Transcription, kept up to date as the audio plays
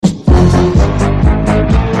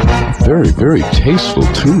very, very tasteful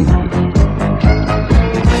tune.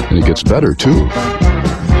 And it gets better, too.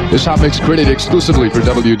 This Hotmix created exclusively for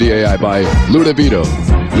WDAI by DiVito,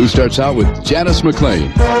 who starts out with Janice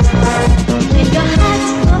McLean.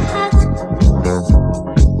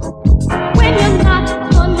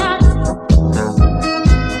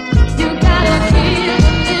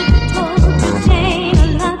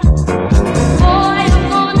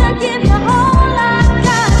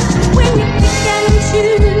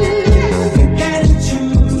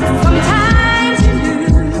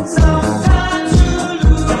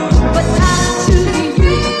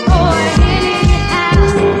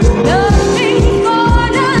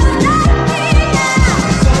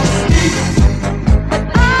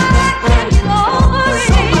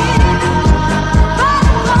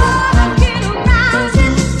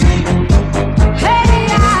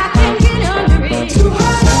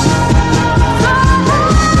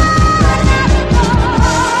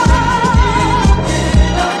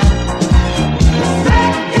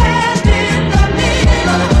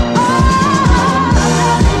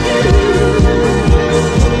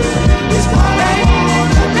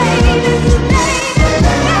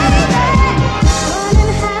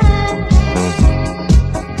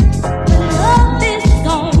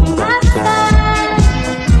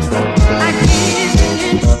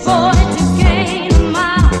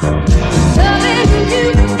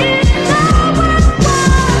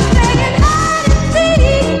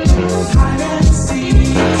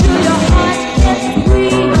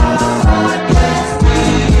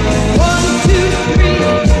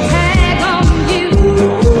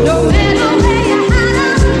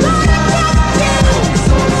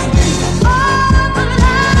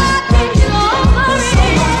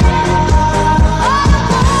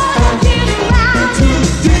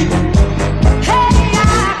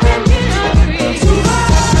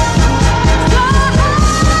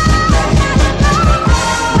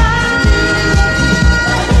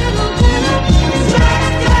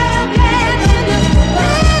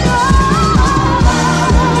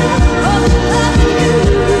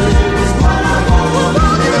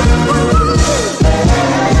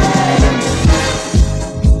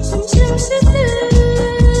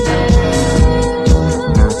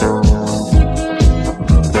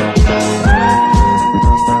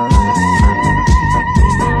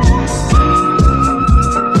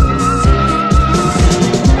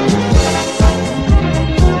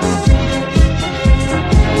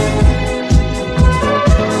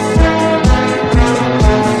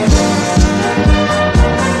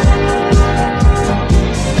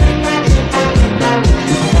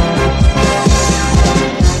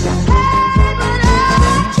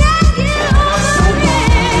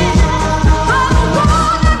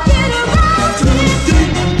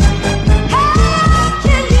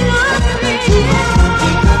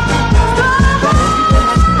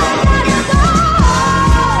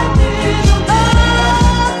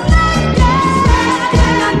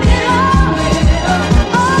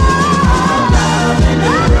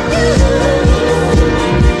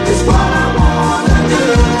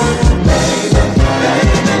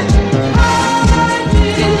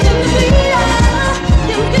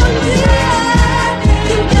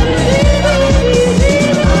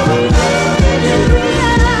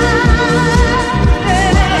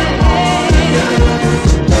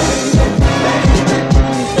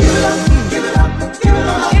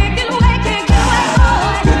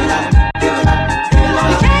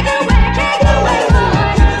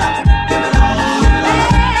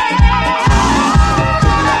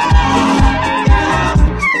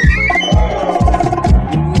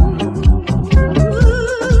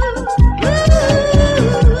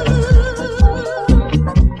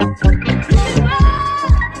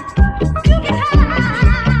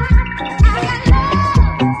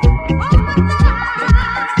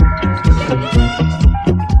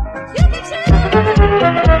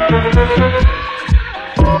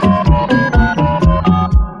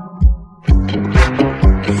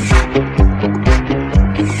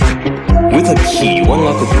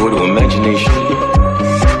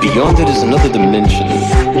 Beyond it is another dimension,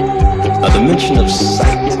 a dimension of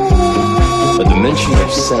sight, a dimension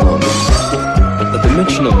of sound, a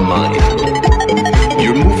dimension of mind.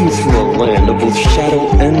 You're moving through a land of both shadow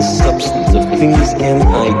and substance, of things and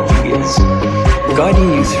ideas.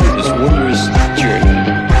 Guiding you through this wondrous journey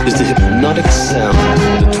is the hypnotic sound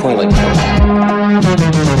of the twilight zone.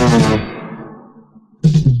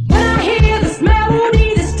 When I hear this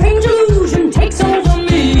melody, this strange illusion takes over me.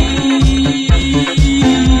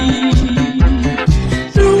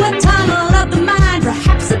 Through a tunnel of the mind,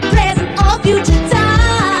 perhaps a present or future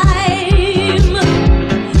time.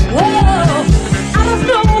 Whoa, out of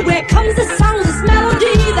nowhere comes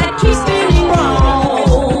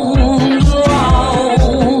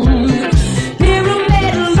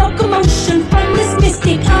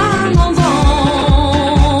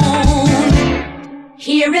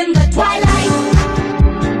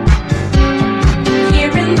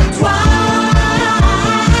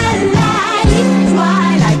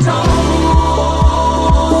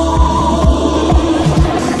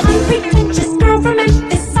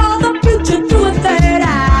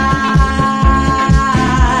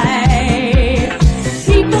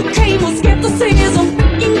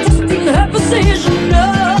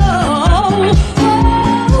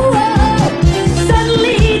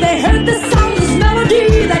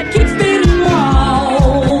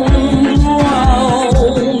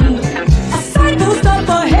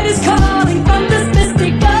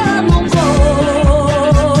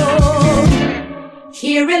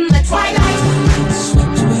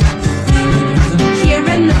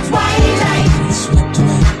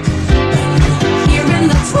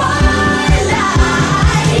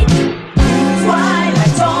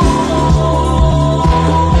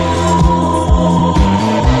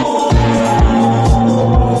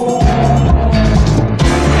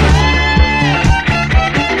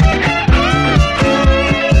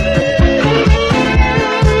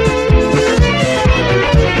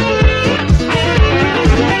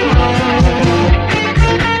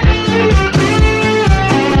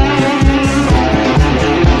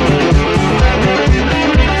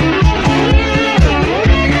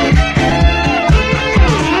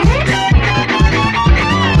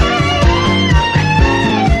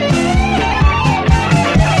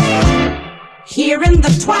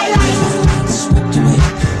twilight.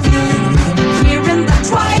 Here in the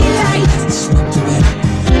twilight.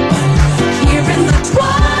 Here in the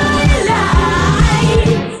twilight.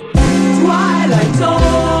 Twilight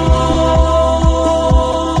zone.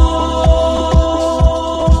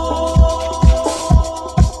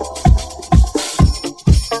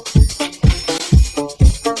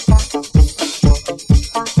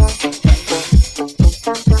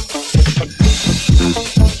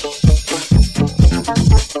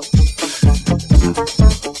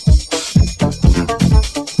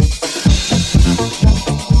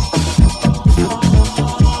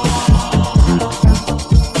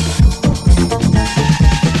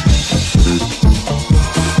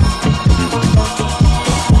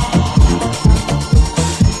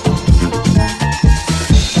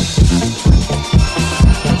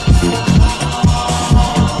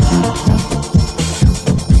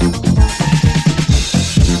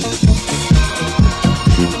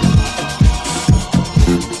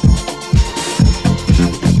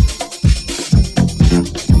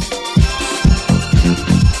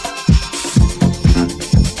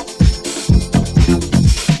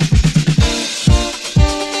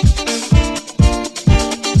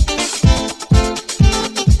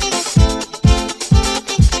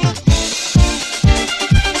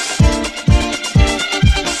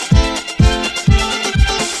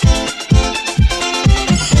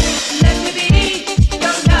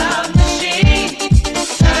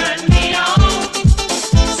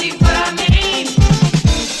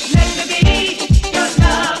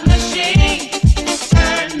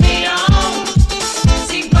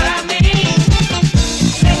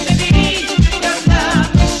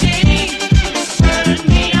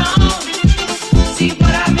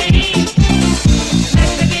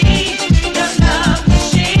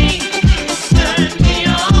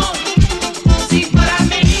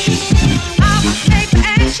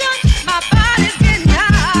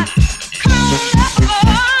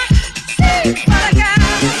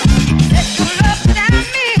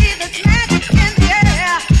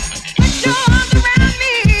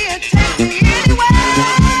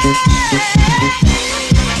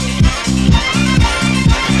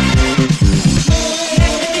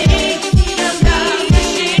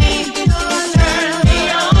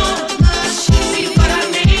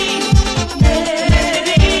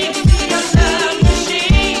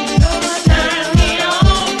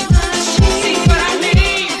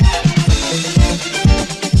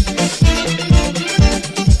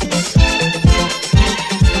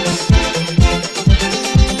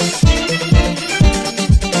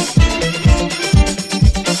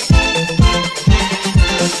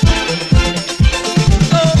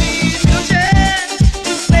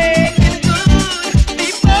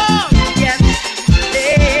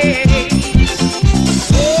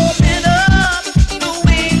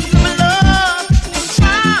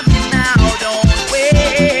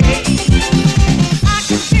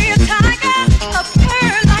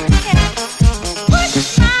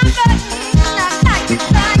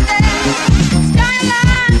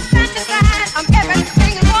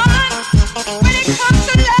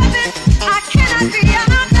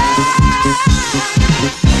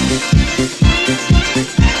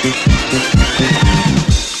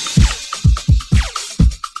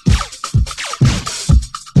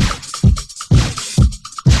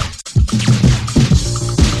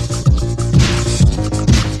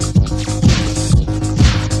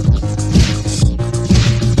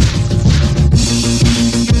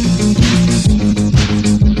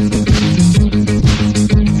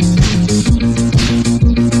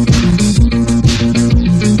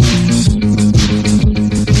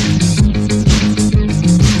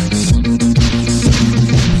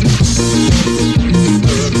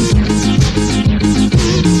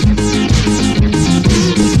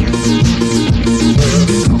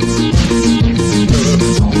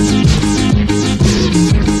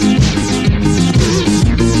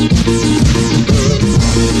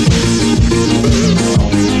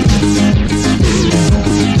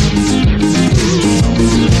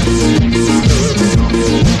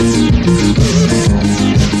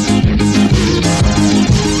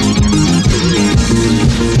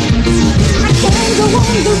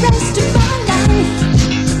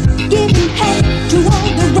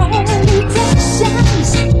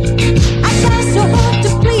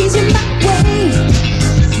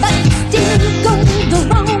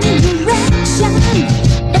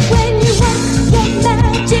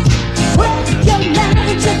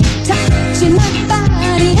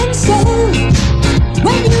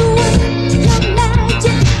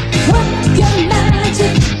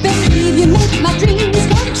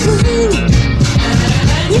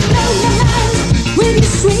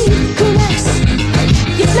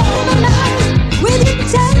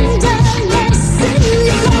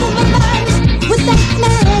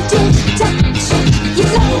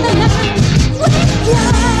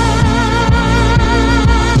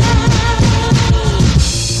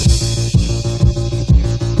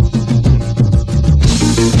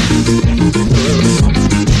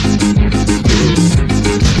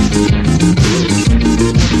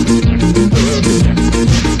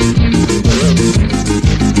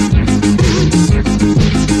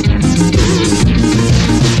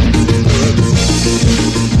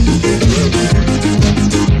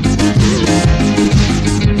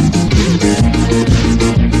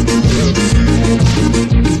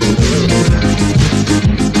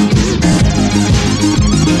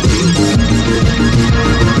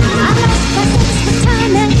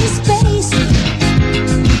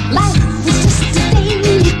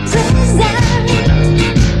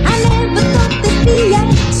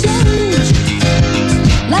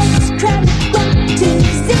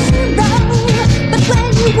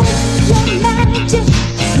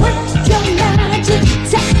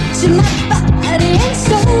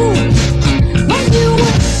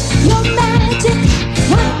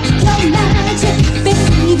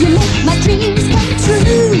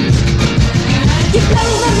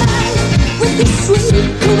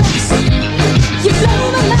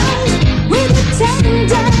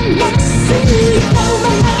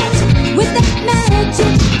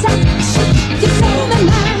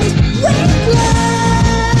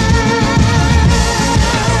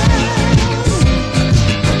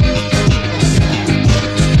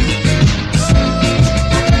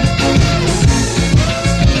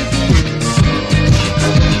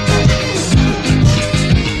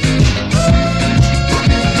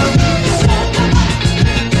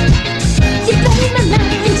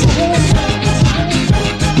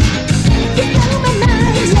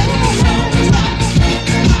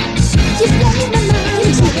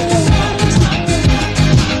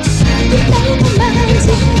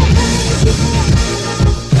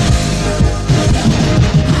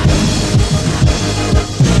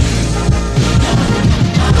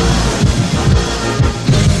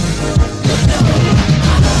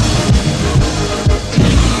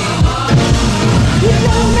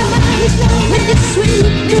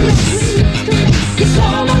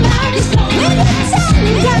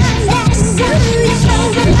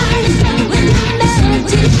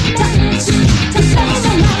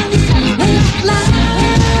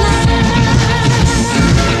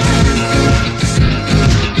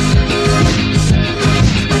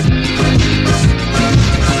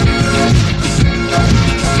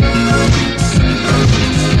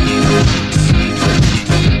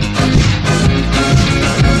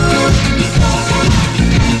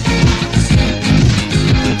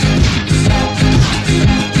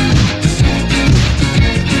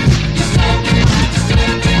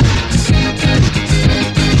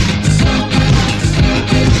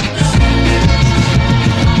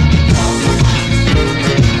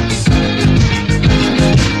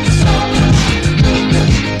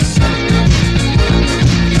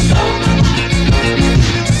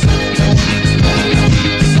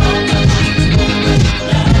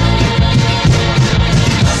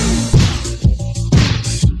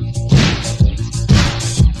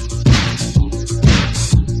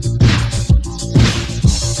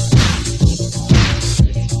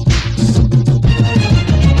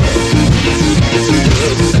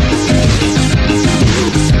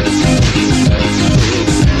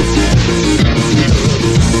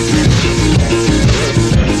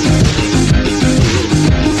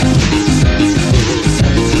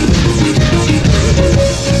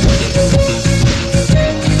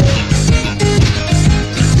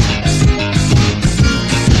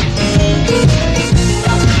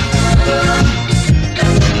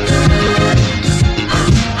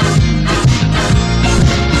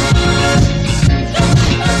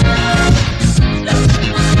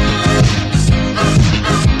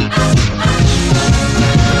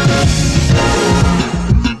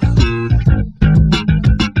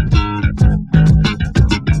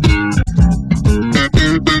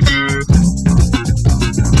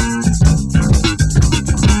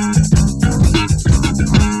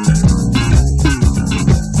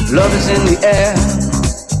 Love is in the air,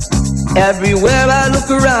 everywhere I look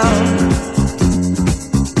around.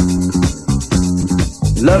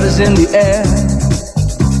 Love is in the air,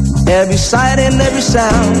 every sight and every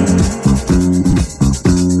sound.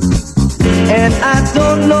 And I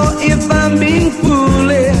don't know if I'm being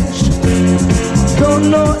foolish,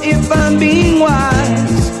 don't know if I'm being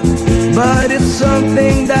wise, but it's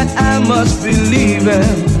something that I must believe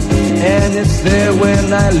in, and it's there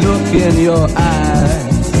when I look in your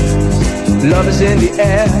eyes. Love is in the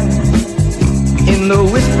air, in the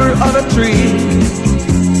whisper of a tree.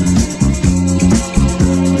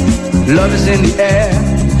 Love is in the air,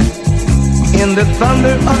 in the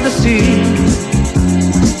thunder of the sea.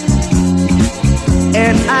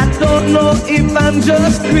 And I don't know if I'm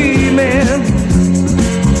just dreaming,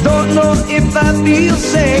 don't know if I feel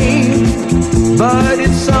sane, but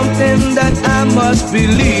it's something that I must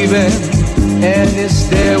believe in, and it's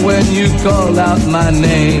there when you call out my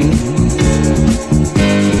name.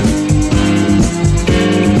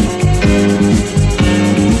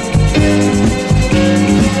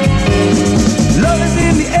 Love is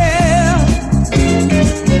in the air,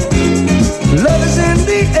 love is in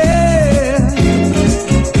the air.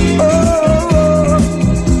 Oh,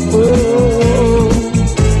 oh, oh,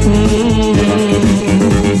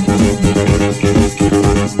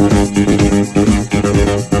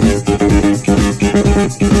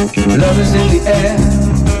 Love is in the air,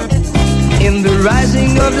 in the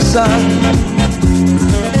rising of the sun.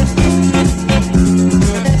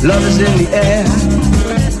 Love is in the air,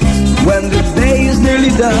 when the day is nearly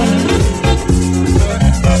done.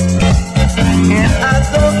 And I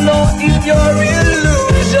don't know if you're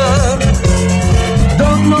illusion,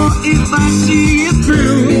 don't know if I see it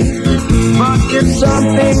through, but it's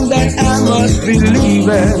something that I must believe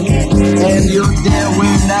in, and you're there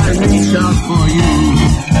when I reach out for you.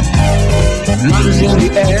 Love is in the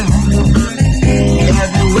air,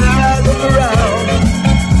 everywhere I look around.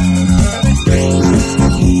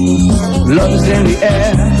 Love is in the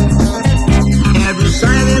air, every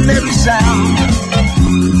sight and every sound.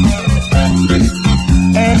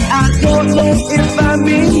 And I don't know if I'm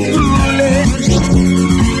being foolish,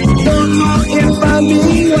 don't know if I'm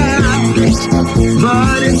being wise,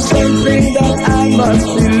 but it's something that I must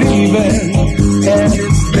believe in, and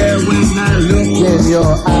it's there when I look in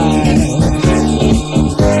your eyes.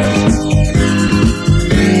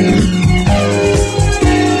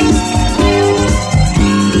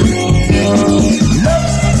 Love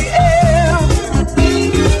is in the air,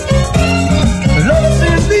 love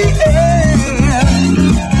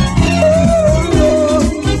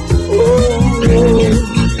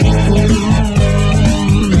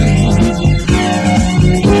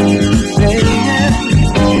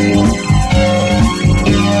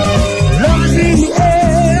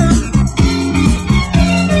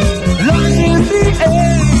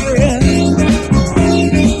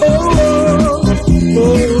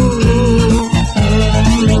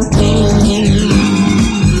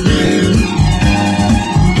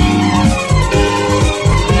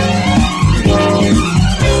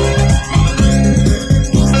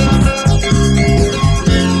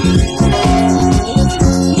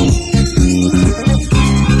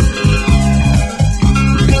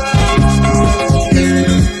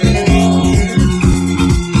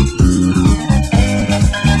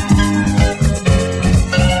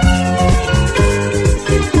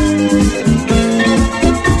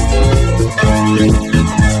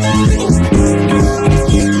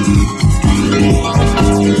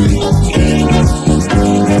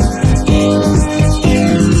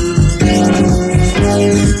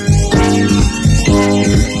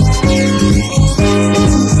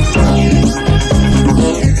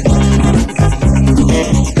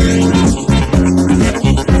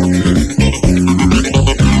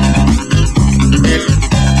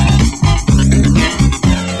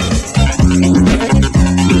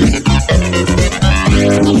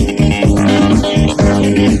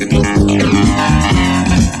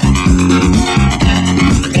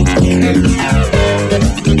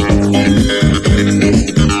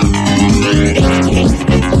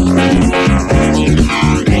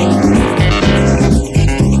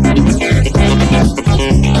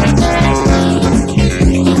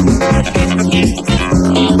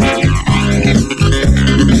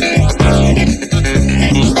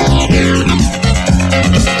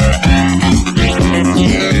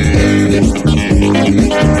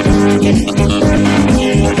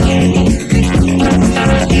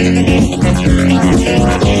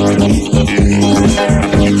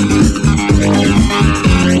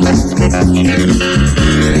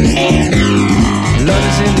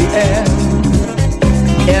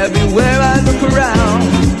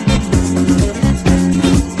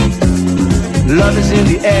Love is in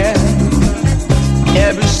the air,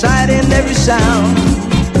 every sight and every sound.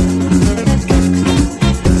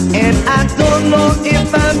 And I don't know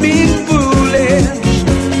if I'm being foolish,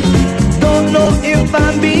 don't know if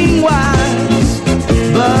I'm being wise,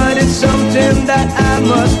 but it's something that I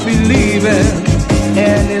must believe in,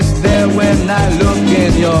 and it's there when I look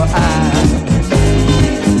in your eyes.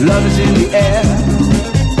 Love is in the air,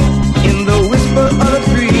 in the whisper of a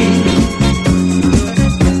tree.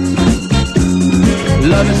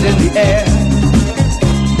 Love is in the air,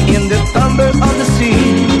 in the thunder of the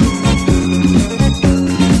sea.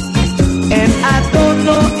 And I don't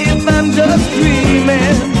know if I'm just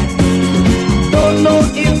dreaming, don't know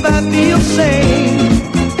if I feel sane,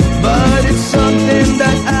 but it's something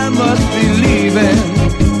that I must believe in,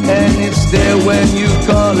 and it's there when you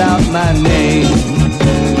call out my name.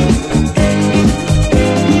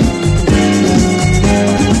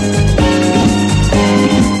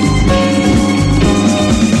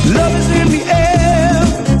 Love is in the air,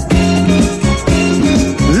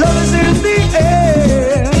 love is in the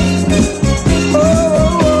air. Oh,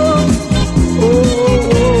 oh, oh,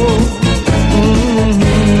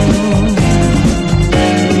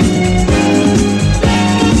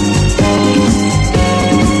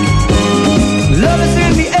 Love is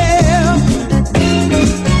in the air,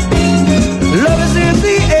 love is in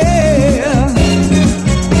the air.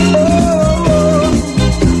 Oh,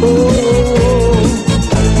 oh, oh.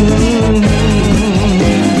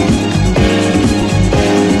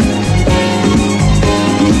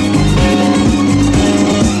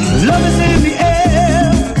 Love is in the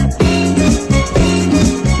air,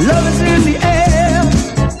 love is in the air.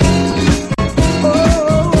 Oh,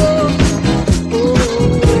 oh, oh.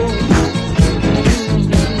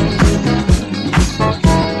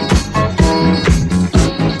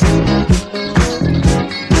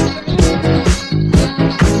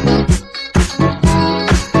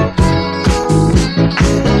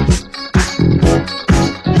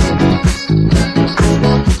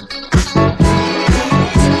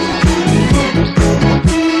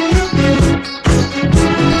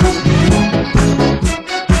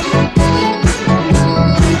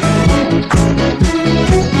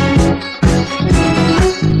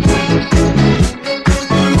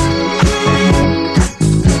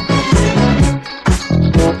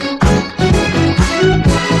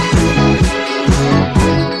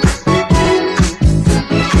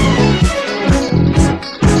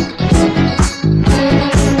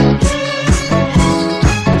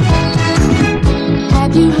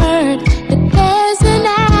 Have you heard that there's an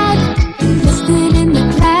ad listed in the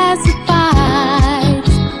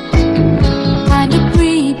classifieds? Kind of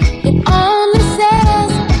creep, it only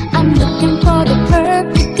says I'm looking for the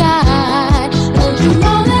perfect guy. Don't you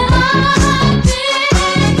know that I've been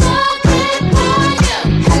looking for you?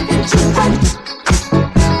 Haven't you heard?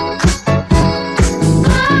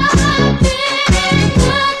 I've been looking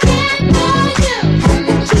for you.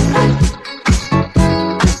 Haven't you heard?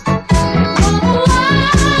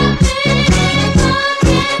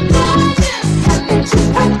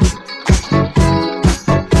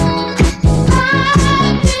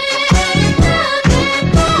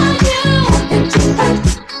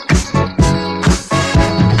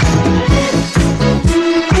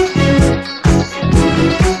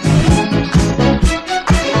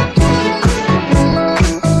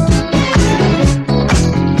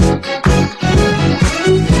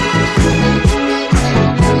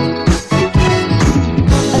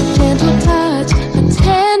 A gentle touch, a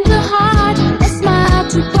tender heart, a smile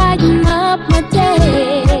to brighten up my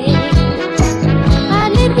day. I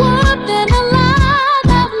need warmth and a lot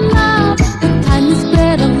of love, the kindness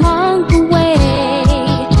spread along the way.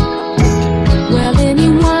 Well,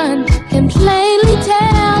 anyone can plainly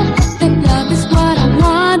tell that love is what I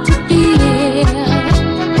want to feel.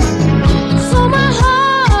 So my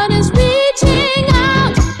heart is reaching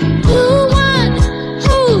out to one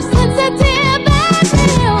who's sensitive and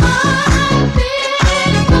real. I've been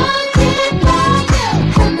looking for you.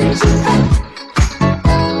 Haven't you heard?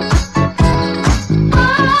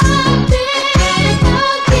 I've been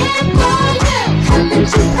looking for you. Haven't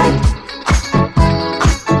you heard?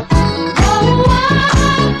 Oh,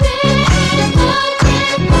 I've been looking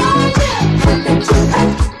for you. Haven't you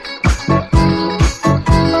heard?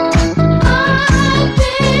 I've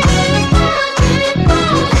been looking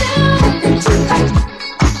for you. Haven't you heard?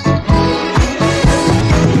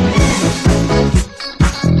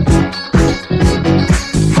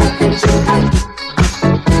 Haven't you heard?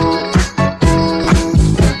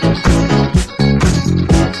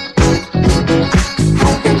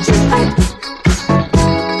 Haven't you heard?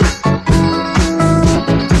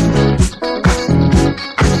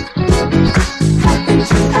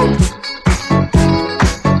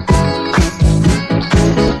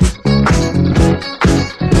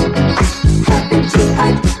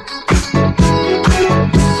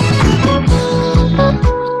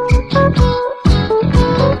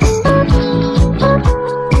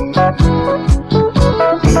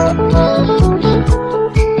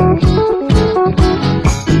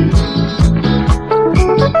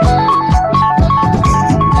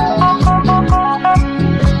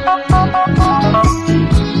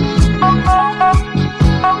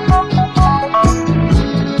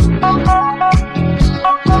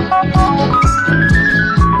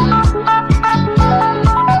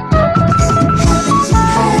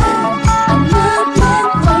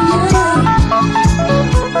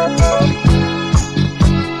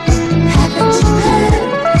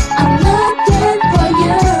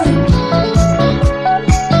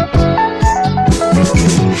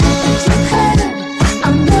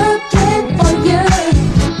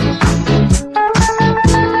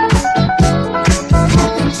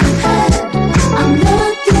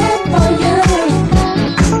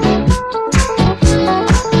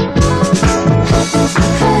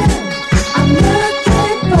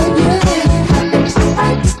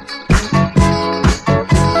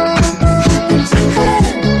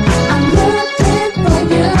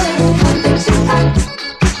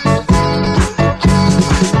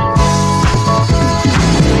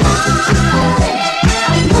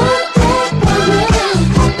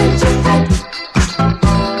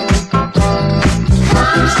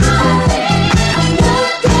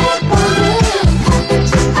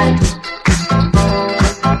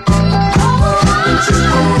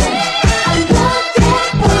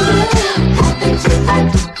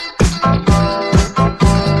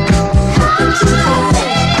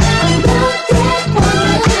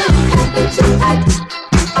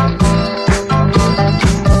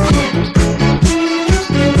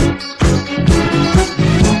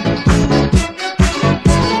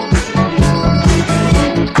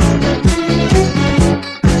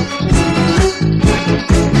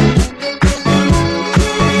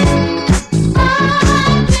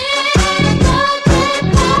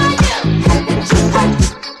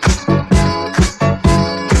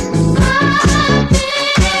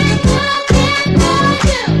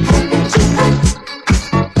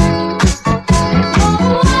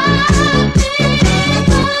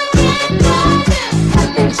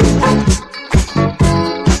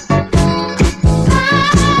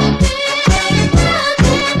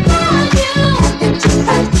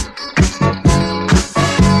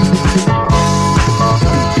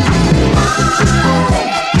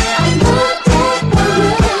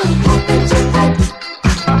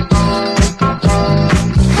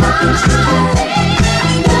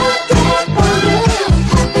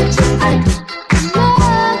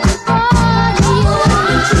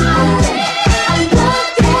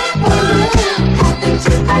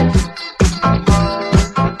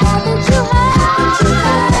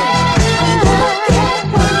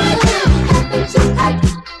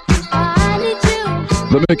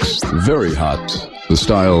 mix, very hot. The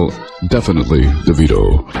style, definitely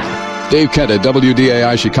DiVito. Dave Kent at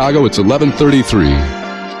WDAI Chicago. It's 11:33.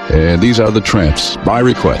 And these are the Tramps, by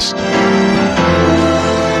request.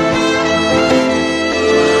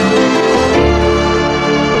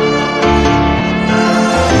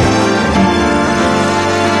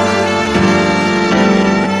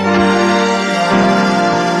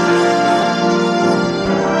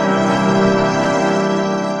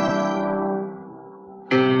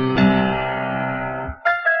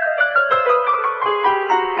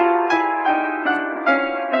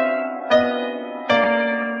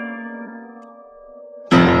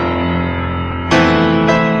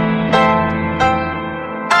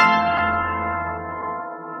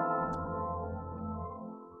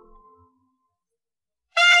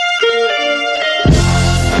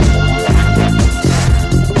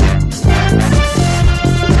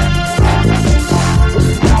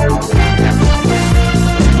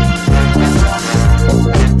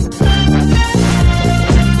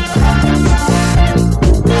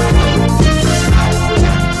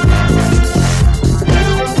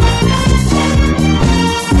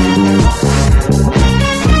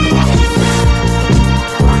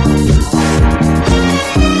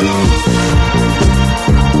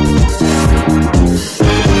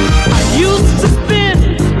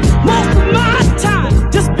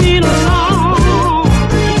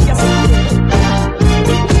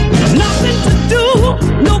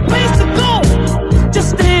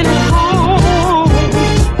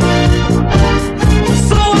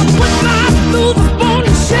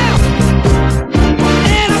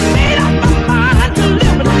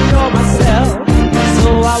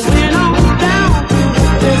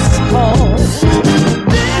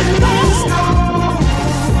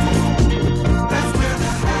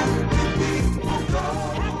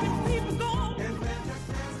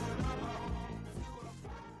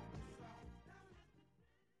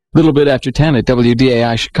 Little bit after 10 at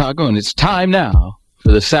WDAI Chicago, and it's time now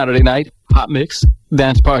for the Saturday night Hot Mix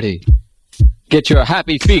Dance Party. Get your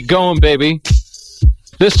happy feet going, baby.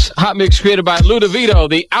 This Hot Mix created by Lou DiVito,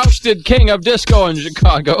 the ousted king of disco in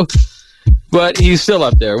Chicago. But he's still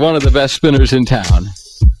up there, one of the best spinners in town.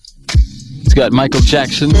 It's got Michael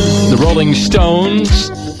Jackson, the Rolling Stones,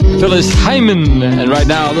 Phyllis Hyman, and right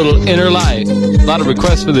now a little Inner Light. A lot of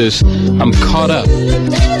requests for this. I'm caught up.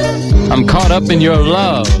 I'm caught up in your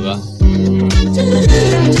love.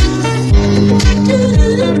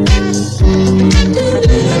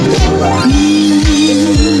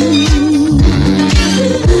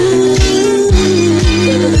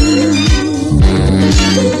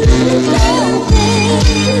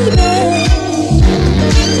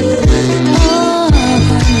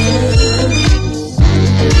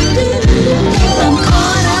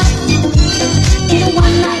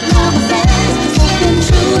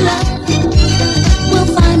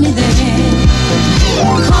 Find me there.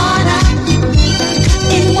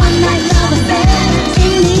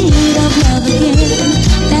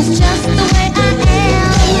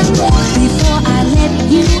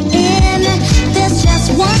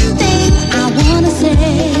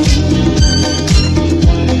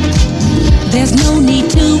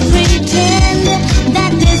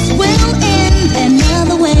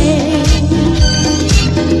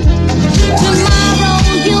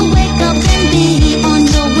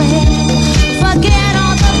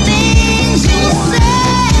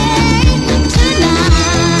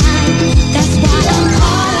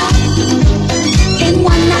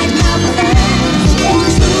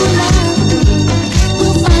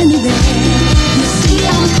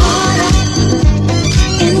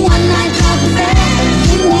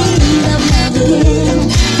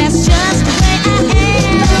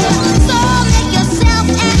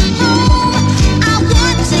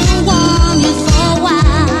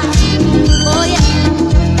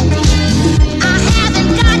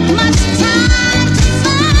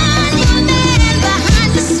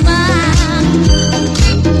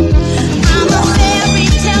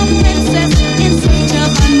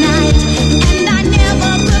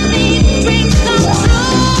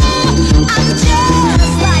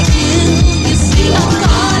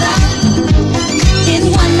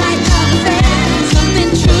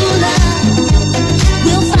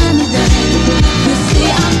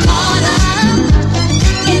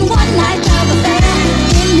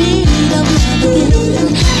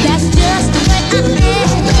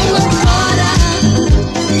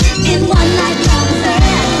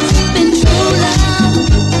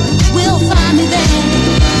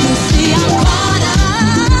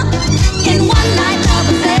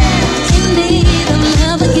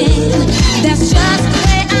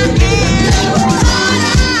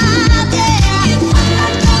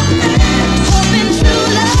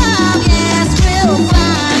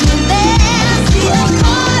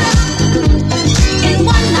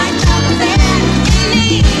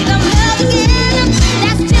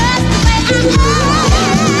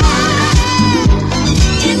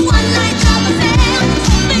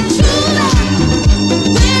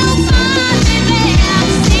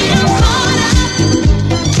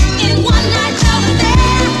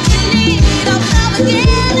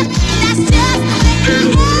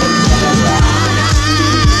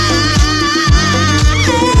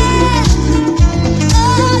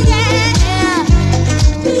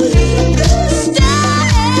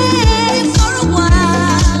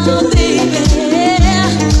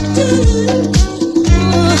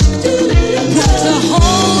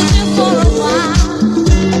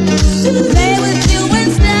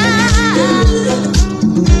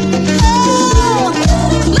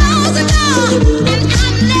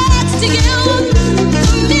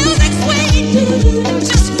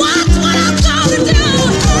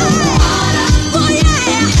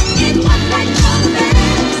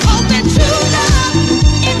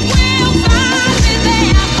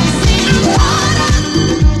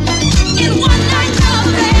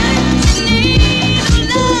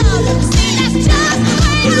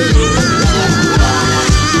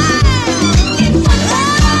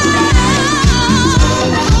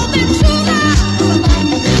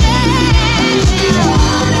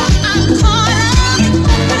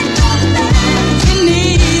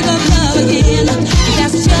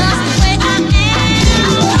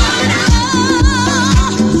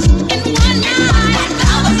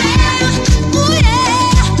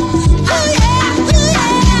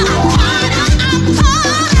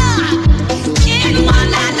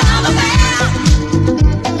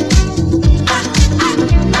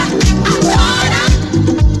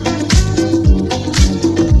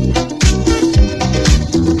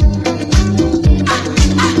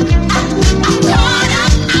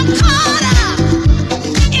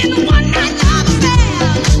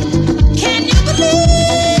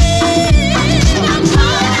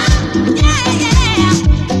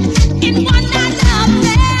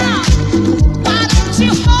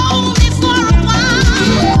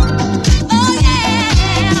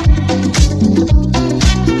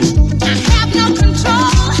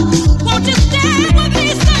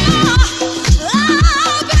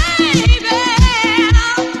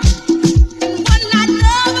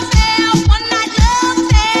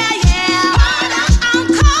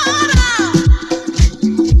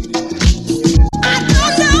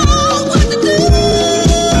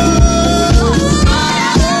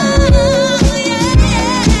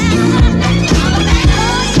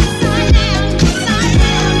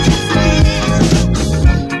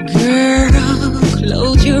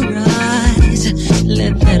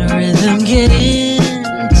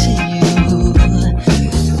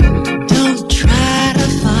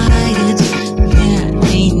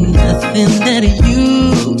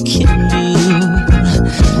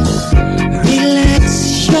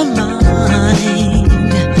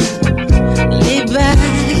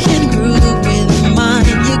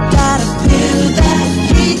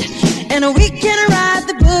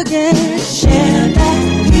 can share that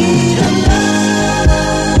beat of love.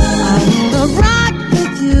 I wanna rock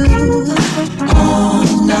with you all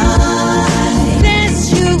night, dance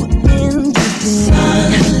you in the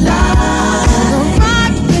sunlight. I wanna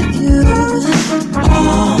rock with you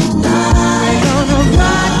all night. Gonna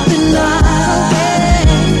rock the night away.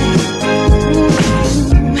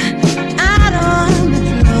 Out on the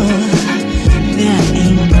floor, there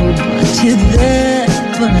ain't nobody there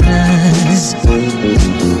but us.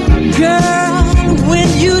 Girl, when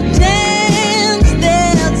you dance,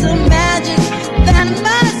 there's a magic that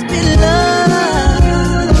must be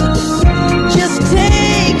love. Just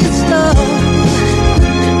take it slow.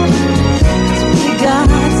 We got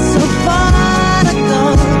so far to go.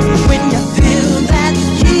 When you feel that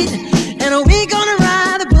heat, and we gonna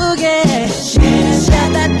ride the boogie. Share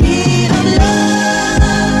that beat of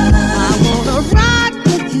love. I wanna rock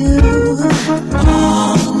with you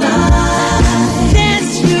all night,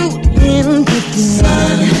 dance you in the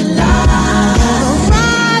sunlight.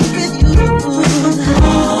 Rock with you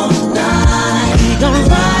all night. We gonna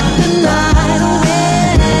rock the night away.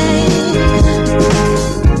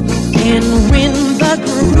 And when the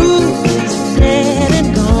groove is dead and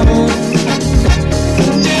gone,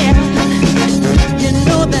 yeah, you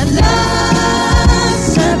know that love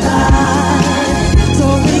survives. So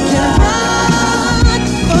we can rock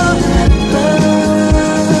forever.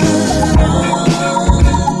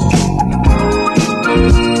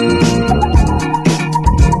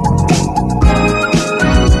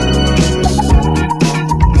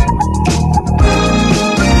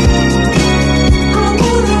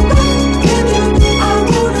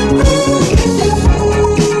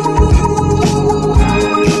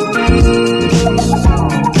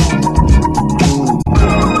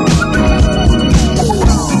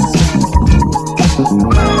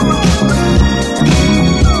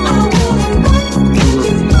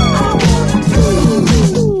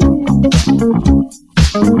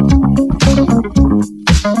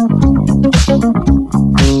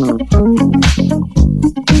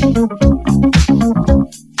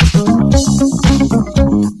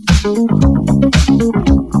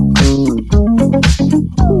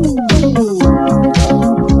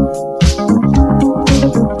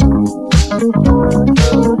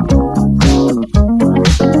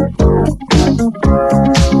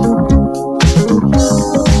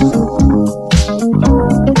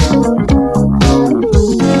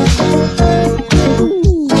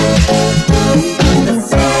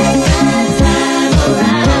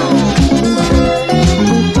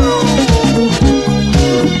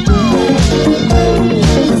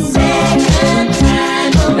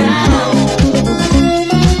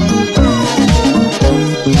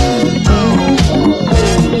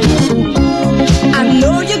 I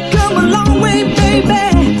know you come a long way, baby,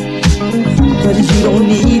 but you don't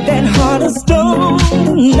need that heart of stone,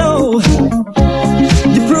 no.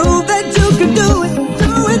 You prove that you can do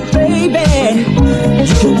it, baby.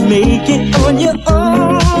 You can make it on your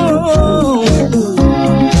own,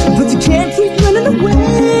 but you can't keep running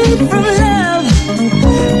away from love,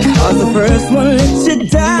 'cause the first one lets you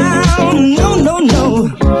down, no, no, no.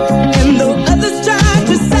 And though others try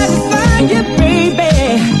to satisfy you, baby,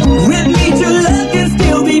 with me your love can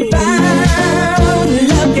still be found.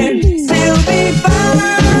 Love can still be found.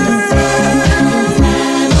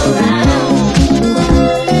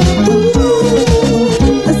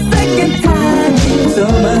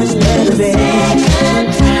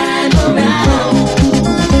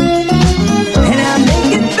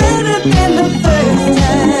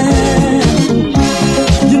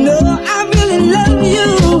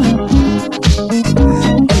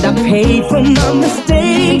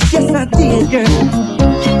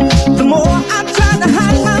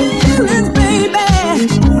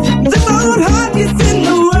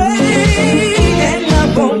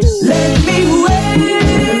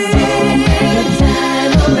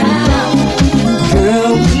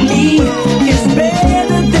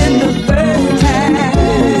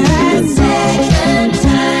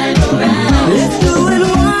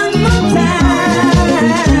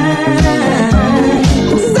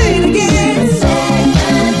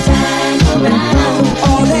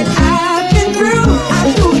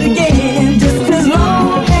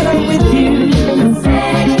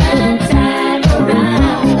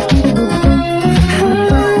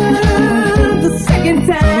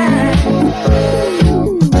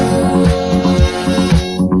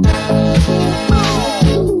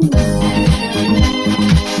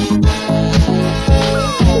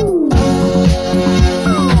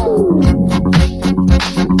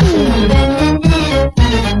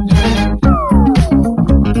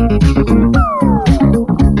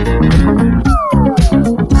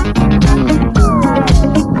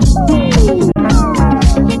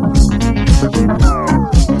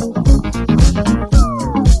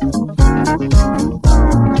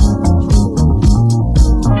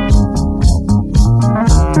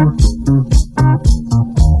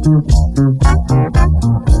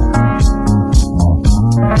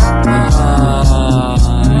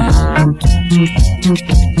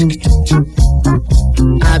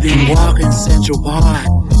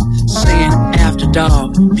 know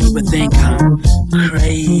people think I'm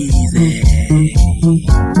crazy.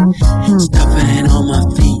 Stuffing on my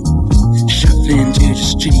feet, shuffling to the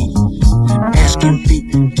street, asking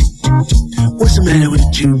people, what's the matter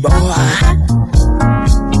with you, boy?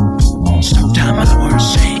 Sometimes I want to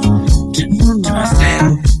say to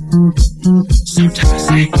myself, sometimes I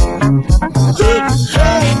say,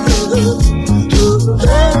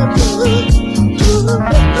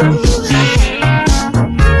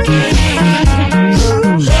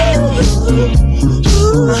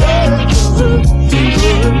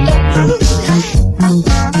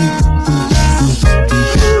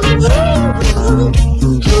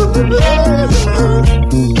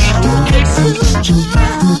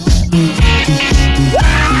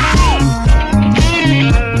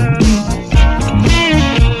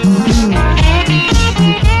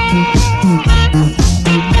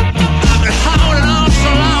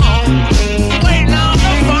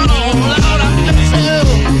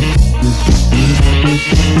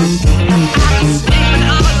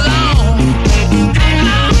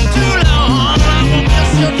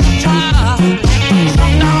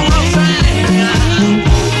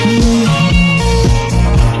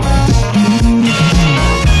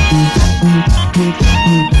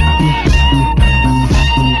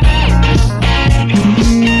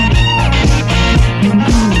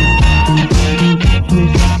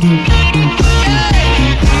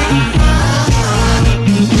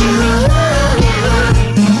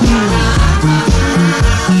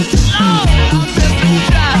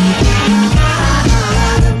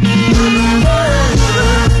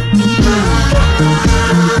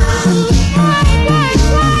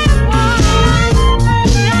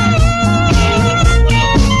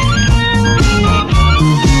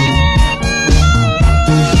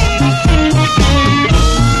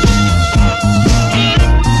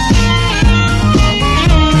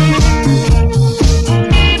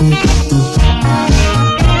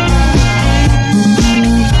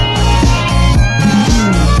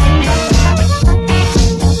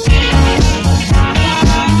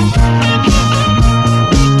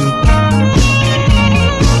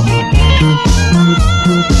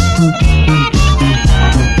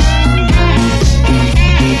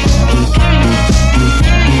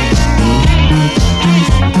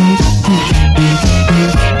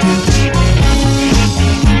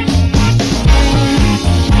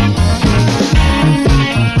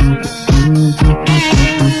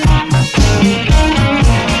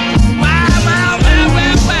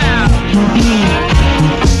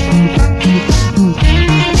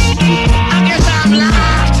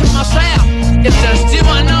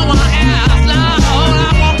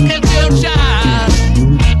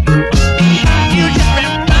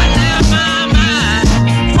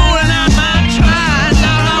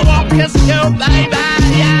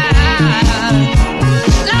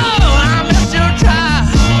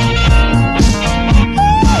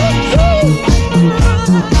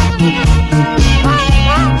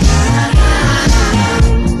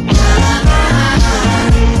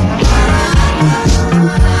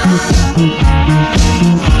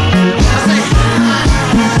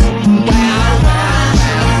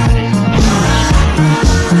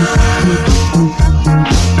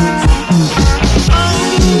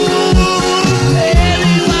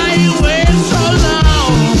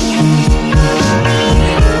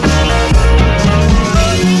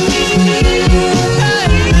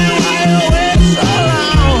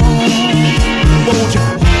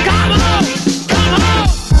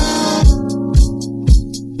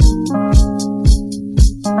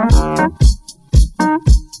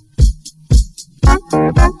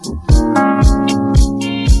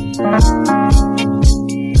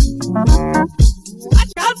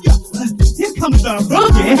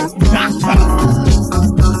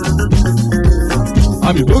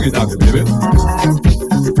 I'm your boogie doctor, baby.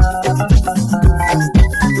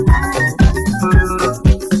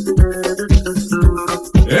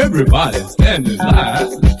 Everybody stand in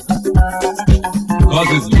line, cause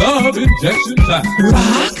it's love injection time.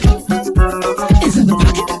 Rock is in the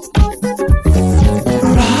pocket.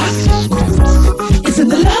 Rock is in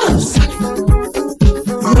the love socket.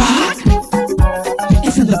 Rock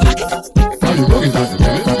is in the pocket. I'm your boogie doctor,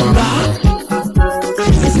 baby. Rock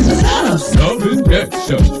is in the love socket. Love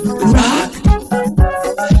injection. Rock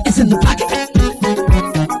is in the pocket.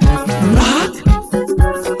 Rock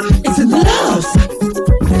is in the love socket.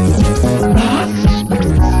 Rock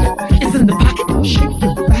is in the pocket. Shake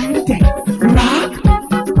your body down. Rock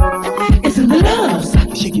is in the love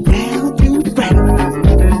socket. Shake it down to the ground.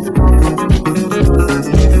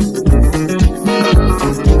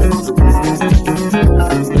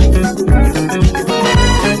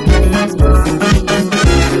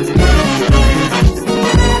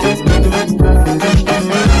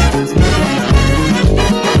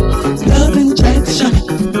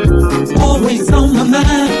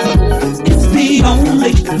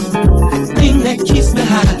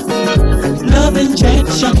 love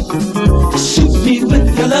injection. Shoot me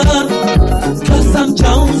with your love, 'cause I'm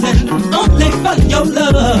jonesing only for your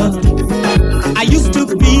love. I used to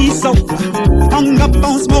be so hung up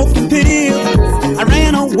on smoking pills. I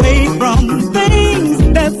ran away from things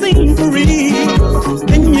that seemed for real.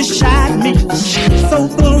 Then you shot me, so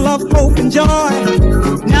full of hope and joy.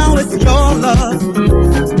 Now it's your love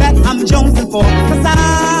that I'm jonesing for, 'cause I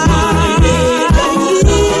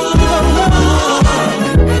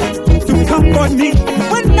to comfort me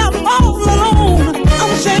when I'm all alone.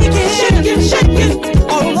 I'm shaking, shaking, shaking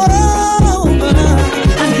all over.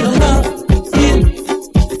 I need a love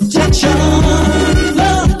injection,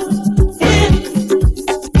 love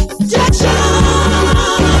injection.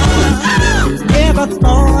 Never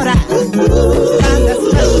thought I'd find that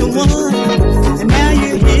special one, and now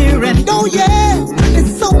you're here, and oh yeah,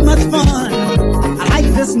 it's so much fun. I like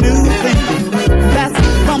this new thing that's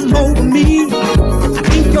come over me. I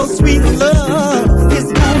think your sweet love is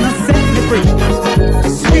gonna set me free.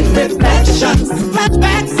 Sweet reflections,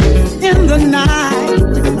 flashbacks in the night,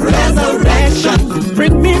 resurrection,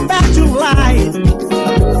 bring me back to life.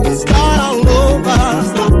 Start all over,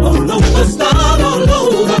 start all over, start all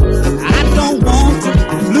over. I don't want to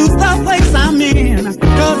lose the place I'm in,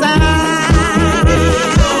 'cause I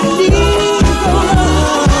need your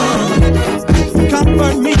love.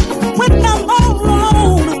 Comfort me when I'm all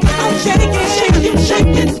alone. I'm shaking, shaking,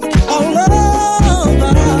 shaking all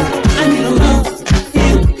over. I need a love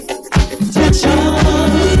injection,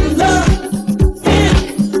 love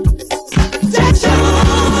injection.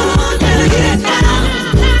 Gotta get it now.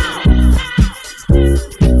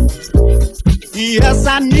 Yes, I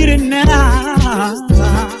need it now.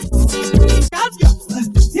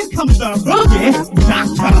 Here comes the boogie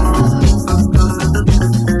doctor.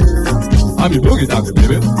 I'm your boogie doctor,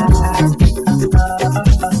 baby.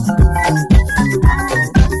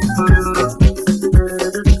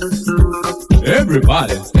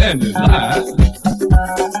 Everybody stand in line,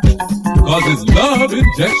 'cause it's love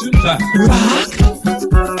injection time. Rock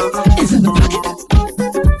is in the pocket.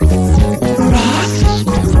 Rock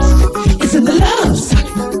is in the love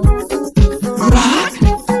socket. Rock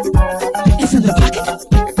is in the pocket.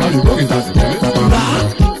 I'm your boogie doctor, baby. Rock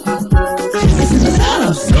is in the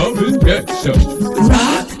love socket. Love injection.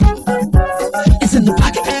 Rock is in the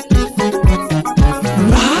pocket.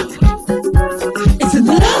 Rock is in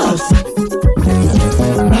the love socket.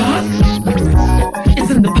 Rock is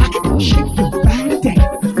in the pocket. Shake your body down.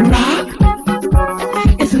 Rock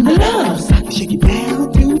is in the love socket. Shake it down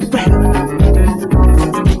to the ground.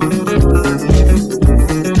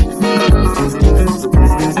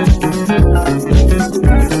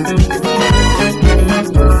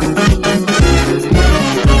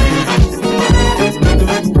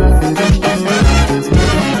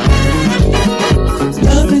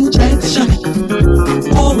 Love injection,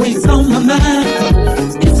 always on my mind.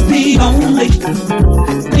 It's the only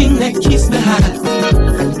thing that keeps me high.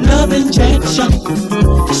 Love injection,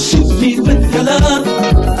 shoot me with your love,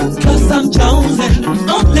 'cause I'm jonesing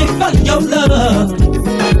only for your love.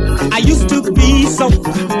 I used to be so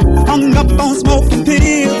hung up on smoking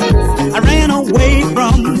pills. I ran away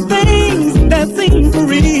from things that seemed for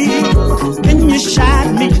real. Then you shot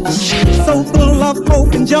me, so full of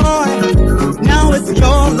hope and joy. Now it's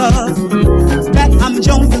your love that I'm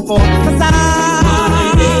jonesing for, 'cause I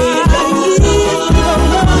need your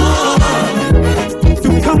love to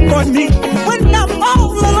comfort me when I'm all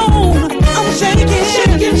alone. I'm shaking,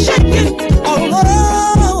 shaking, shaking all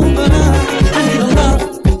over. I need a love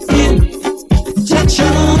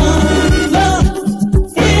injection, love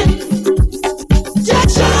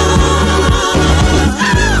injection.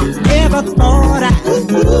 Never thought I'd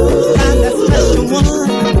find that special one,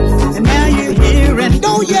 and now you're here, and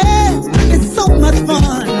oh yeah, it's so much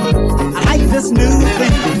fun. I like this new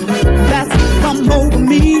thing that's come over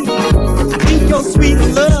me. I think your sweet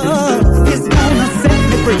love is gonna set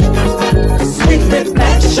me free. Sweet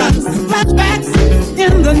reflections, flashbacks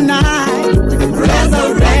in the night,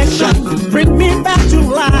 resurrection, bring me back to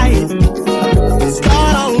life.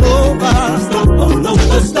 Start all over, start all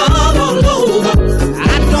over, start all over.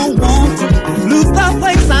 I don't want to lose the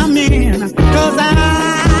place I'm in, 'cause I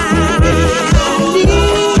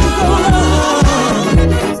need your love.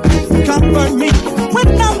 Comfort me when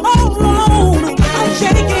I'm all alone. I'm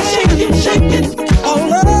shaking, shaking, shaking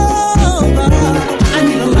all over. I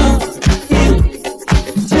need a love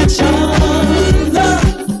injection, love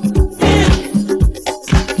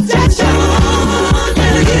injection.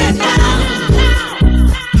 Gotta get it now.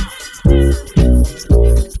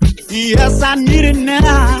 Yes, I need it now.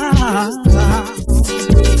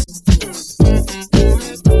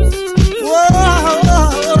 Whoa, whoa,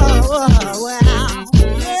 whoa, whoa.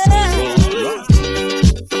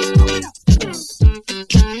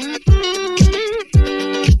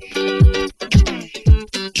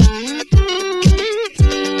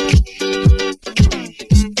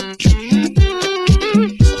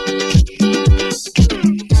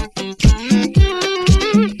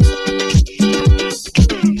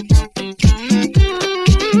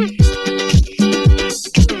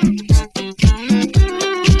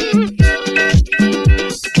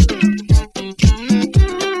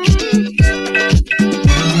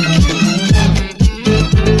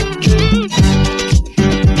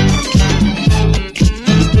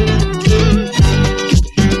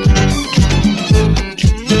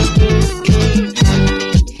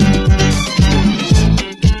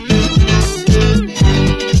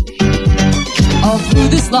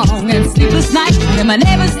 long and sleepless nights. And my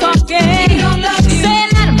neighbors talking,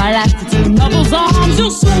 saying that my life to two nobles arms,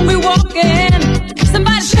 you'll soon be walking.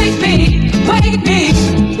 Somebody shake me, wake me,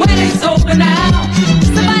 when it's over now.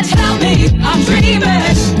 Somebody tell me I'm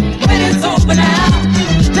dreaming, when it's over now.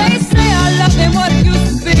 They say I love them what it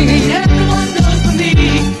used to be. Everyone knows for me.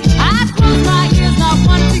 I close my ears, not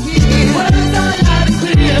one to hear. Words are loud and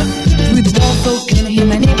clear. Through the walls so can I hear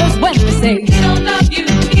my neighbors when they say he don't love you,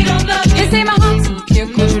 he don't love you. You say my heart's in fear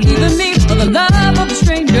 'cause you're leaving me for the love of a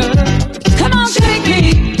stranger. Come on, shake me,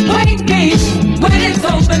 wake me, when it's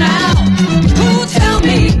over now. Who tell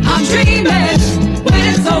me I'm dreaming, when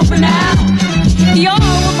it's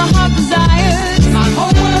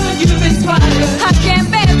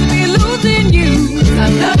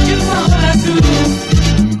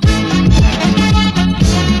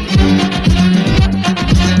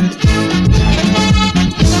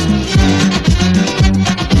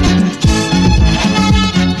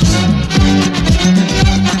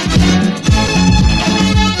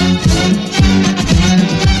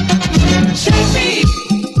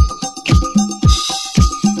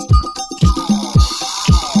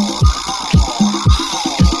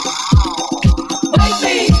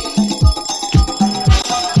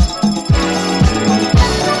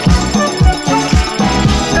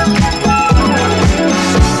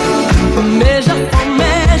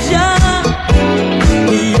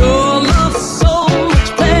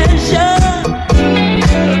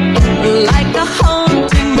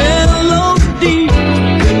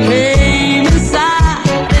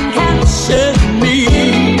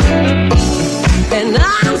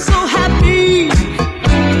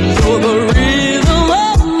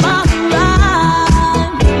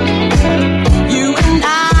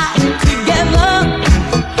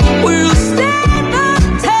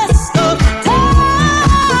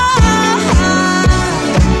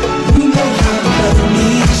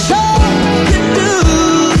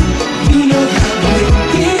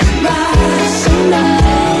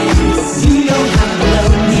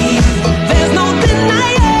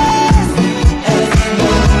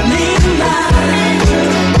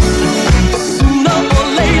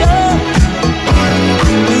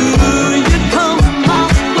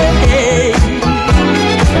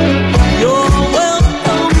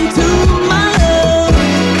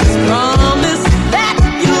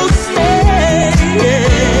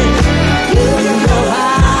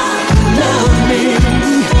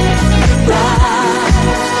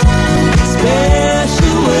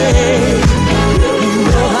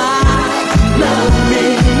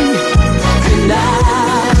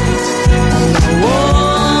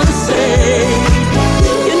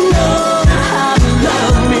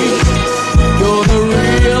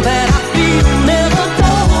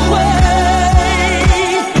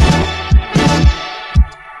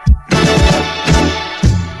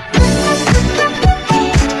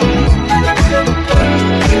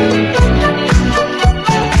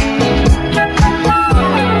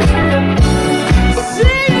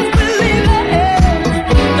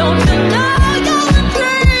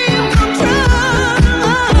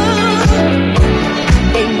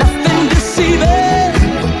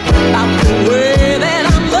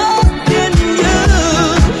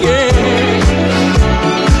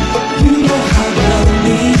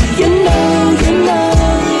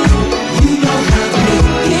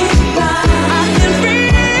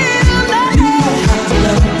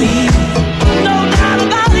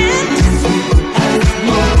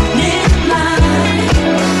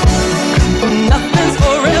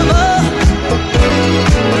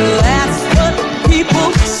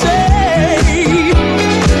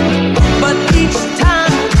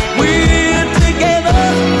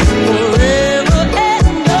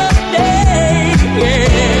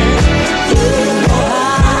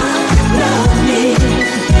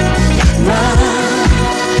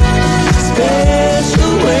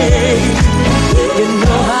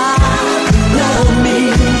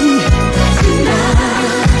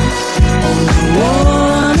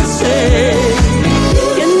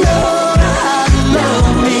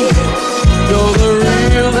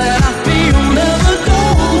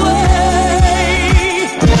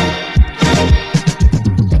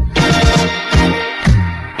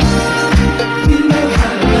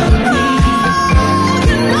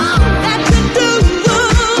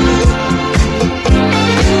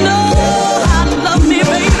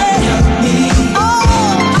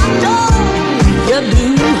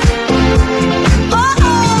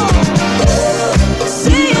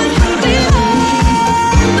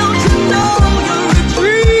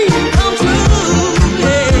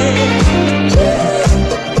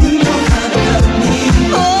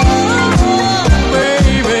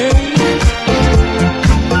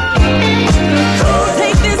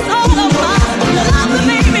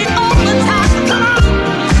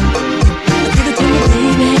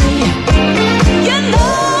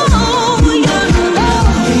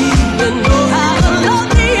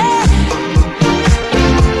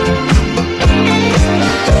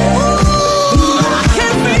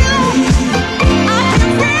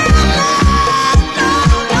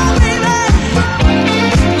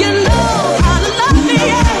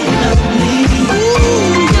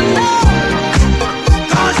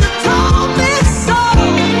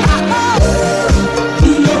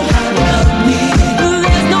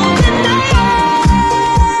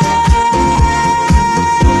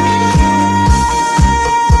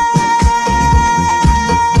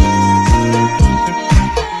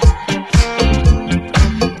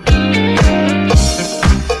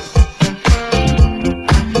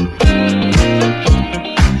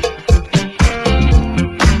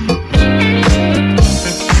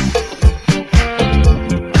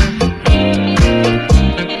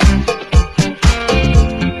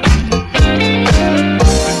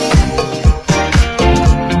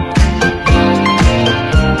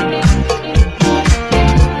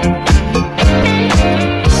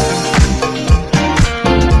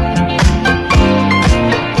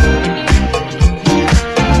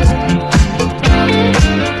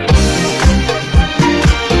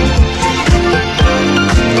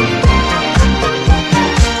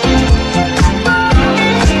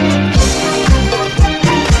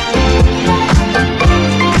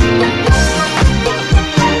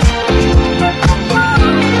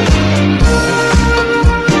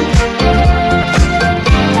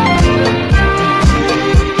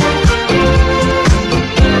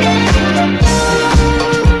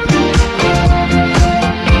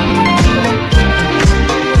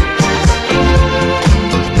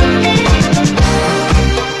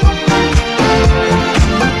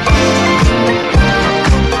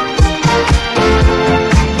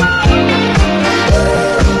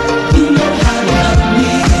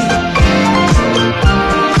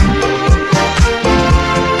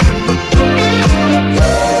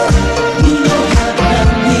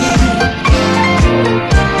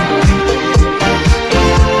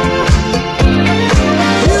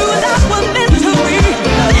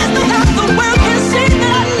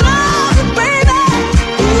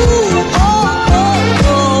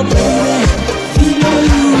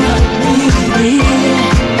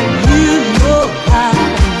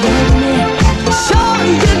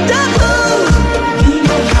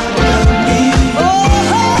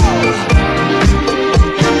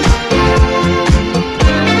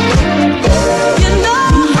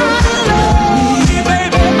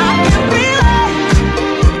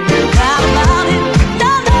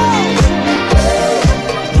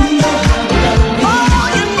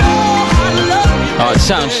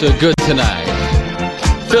sounds so good tonight.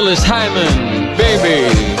 Phyllis Hyman,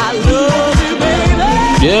 baby. I love you,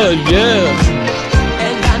 baby. Yeah.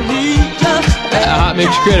 And I need you. A hot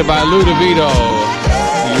mix created by Lou DiVito.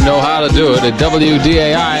 You know how to do it at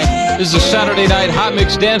WDAI. This is a Saturday night hot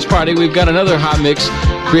mix dance party. We've got another hot mix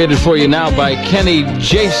created for you now by Kenny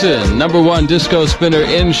Jason, #1 disco spinner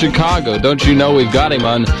in Chicago. Don't you know we've got him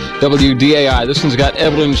on WDAI? This one's got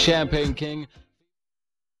Evelyn Champagne King.